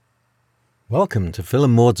Welcome to Phil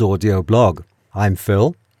and Maud's audio blog. I'm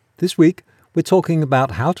Phil. This week, we're talking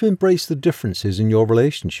about how to embrace the differences in your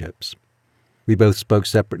relationships. We both spoke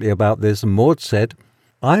separately about this, and Maud said,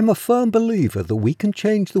 I'm a firm believer that we can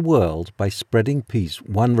change the world by spreading peace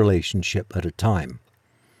one relationship at a time.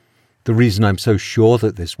 The reason I'm so sure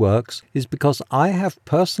that this works is because I have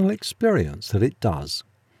personal experience that it does.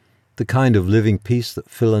 The kind of living peace that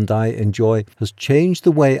Phil and I enjoy has changed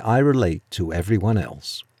the way I relate to everyone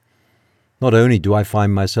else. Not only do I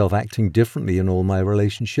find myself acting differently in all my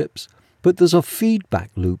relationships, but there's a feedback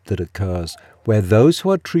loop that occurs where those who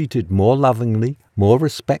are treated more lovingly, more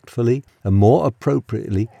respectfully, and more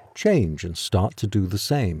appropriately change and start to do the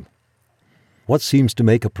same. What seems to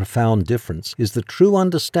make a profound difference is the true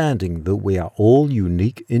understanding that we are all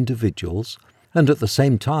unique individuals, and at the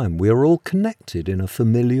same time we are all connected in a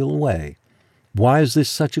familial way. Why is this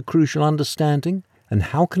such a crucial understanding, and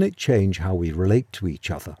how can it change how we relate to each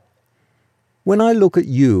other? When I look at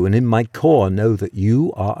you and in my core know that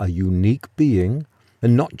you are a unique being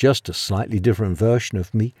and not just a slightly different version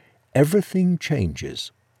of me, everything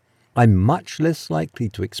changes. I'm much less likely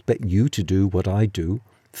to expect you to do what I do,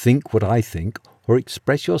 think what I think, or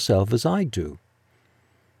express yourself as I do.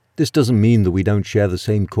 This doesn't mean that we don't share the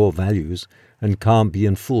same core values and can't be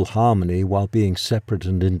in full harmony while being separate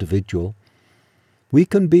and individual. We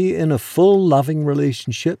can be in a full loving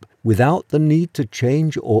relationship without the need to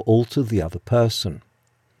change or alter the other person.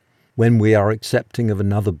 When we are accepting of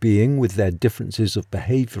another being with their differences of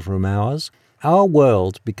behavior from ours, our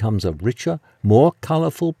world becomes a richer, more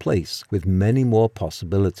colorful place with many more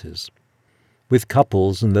possibilities. With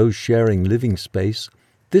couples and those sharing living space,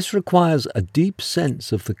 this requires a deep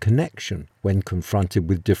sense of the connection when confronted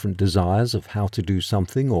with different desires of how to do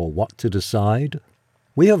something or what to decide.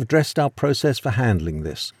 We have addressed our process for handling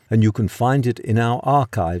this, and you can find it in our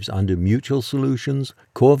archives under Mutual Solutions,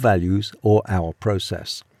 Core Values, or Our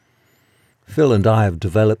Process. Phil and I have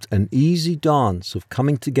developed an easy dance of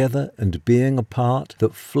coming together and being apart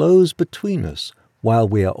that flows between us while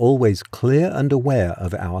we are always clear and aware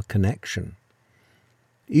of our connection.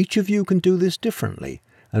 Each of you can do this differently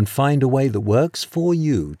and find a way that works for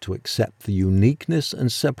you to accept the uniqueness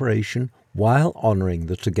and separation while honoring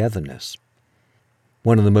the togetherness.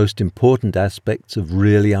 One of the most important aspects of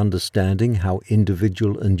really understanding how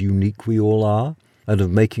individual and unique we all are, and of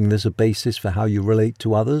making this a basis for how you relate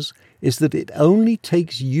to others, is that it only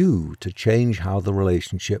takes you to change how the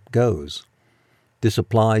relationship goes. This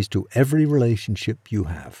applies to every relationship you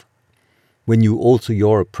have. When you alter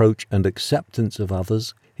your approach and acceptance of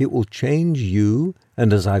others, it will change you,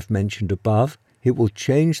 and as I've mentioned above, it will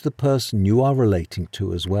change the person you are relating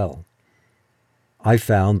to as well. I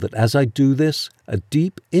found that as I do this, a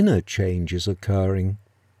deep inner change is occurring.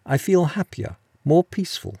 I feel happier, more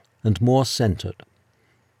peaceful, and more centered.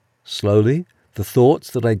 Slowly, the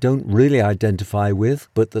thoughts that I don't really identify with,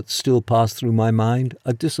 but that still pass through my mind,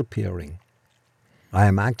 are disappearing. I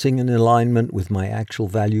am acting in alignment with my actual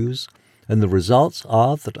values, and the results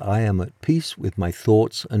are that I am at peace with my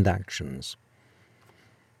thoughts and actions.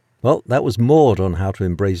 Well, that was Maud on how to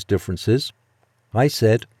embrace differences. I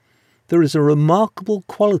said, there is a remarkable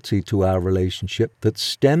quality to our relationship that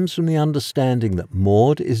stems from the understanding that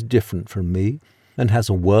Maud is different from me and has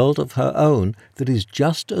a world of her own that is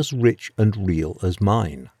just as rich and real as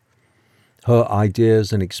mine. Her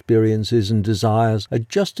ideas and experiences and desires are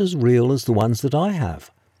just as real as the ones that I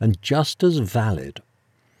have, and just as valid.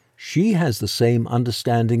 She has the same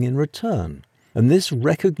understanding in return, and this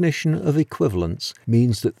recognition of equivalence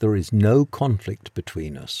means that there is no conflict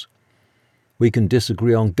between us. We can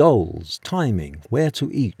disagree on goals, timing, where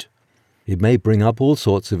to eat. It may bring up all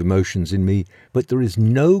sorts of emotions in me, but there is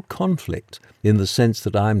no conflict in the sense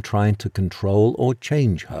that I am trying to control or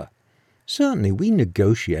change her. Certainly we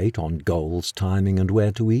negotiate on goals, timing, and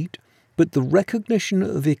where to eat, but the recognition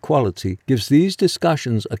of equality gives these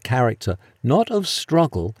discussions a character not of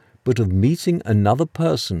struggle, but of meeting another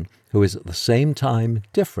person who is at the same time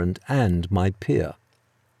different and my peer.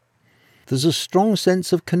 There's a strong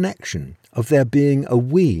sense of connection, of there being a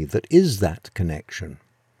we that is that connection.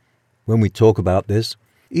 When we talk about this,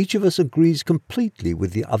 each of us agrees completely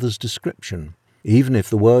with the other's description, even if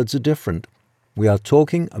the words are different. We are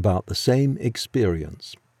talking about the same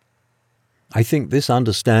experience. I think this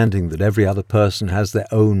understanding that every other person has their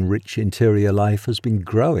own rich interior life has been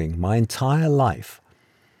growing my entire life.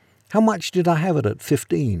 How much did I have it at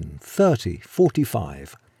 15, 30,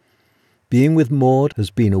 45? Being with Maud has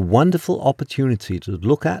been a wonderful opportunity to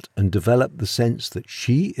look at and develop the sense that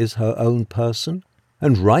she is her own person,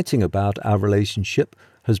 and writing about our relationship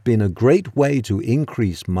has been a great way to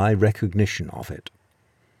increase my recognition of it.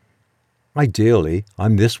 Ideally,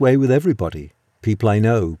 I'm this way with everybody. People I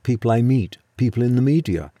know, people I meet, people in the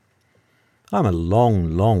media. I'm a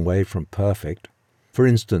long, long way from perfect. For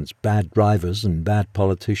instance, bad drivers and bad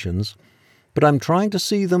politicians. But I'm trying to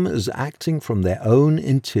see them as acting from their own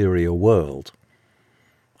interior world.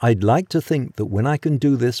 I'd like to think that when I can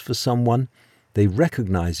do this for someone, they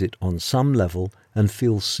recognize it on some level and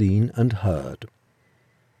feel seen and heard.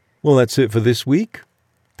 Well, that's it for this week.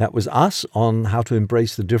 That was us on how to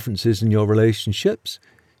embrace the differences in your relationships.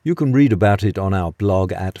 You can read about it on our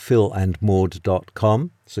blog at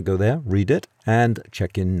philandmaud.com. So go there, read it, and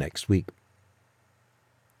check in next week.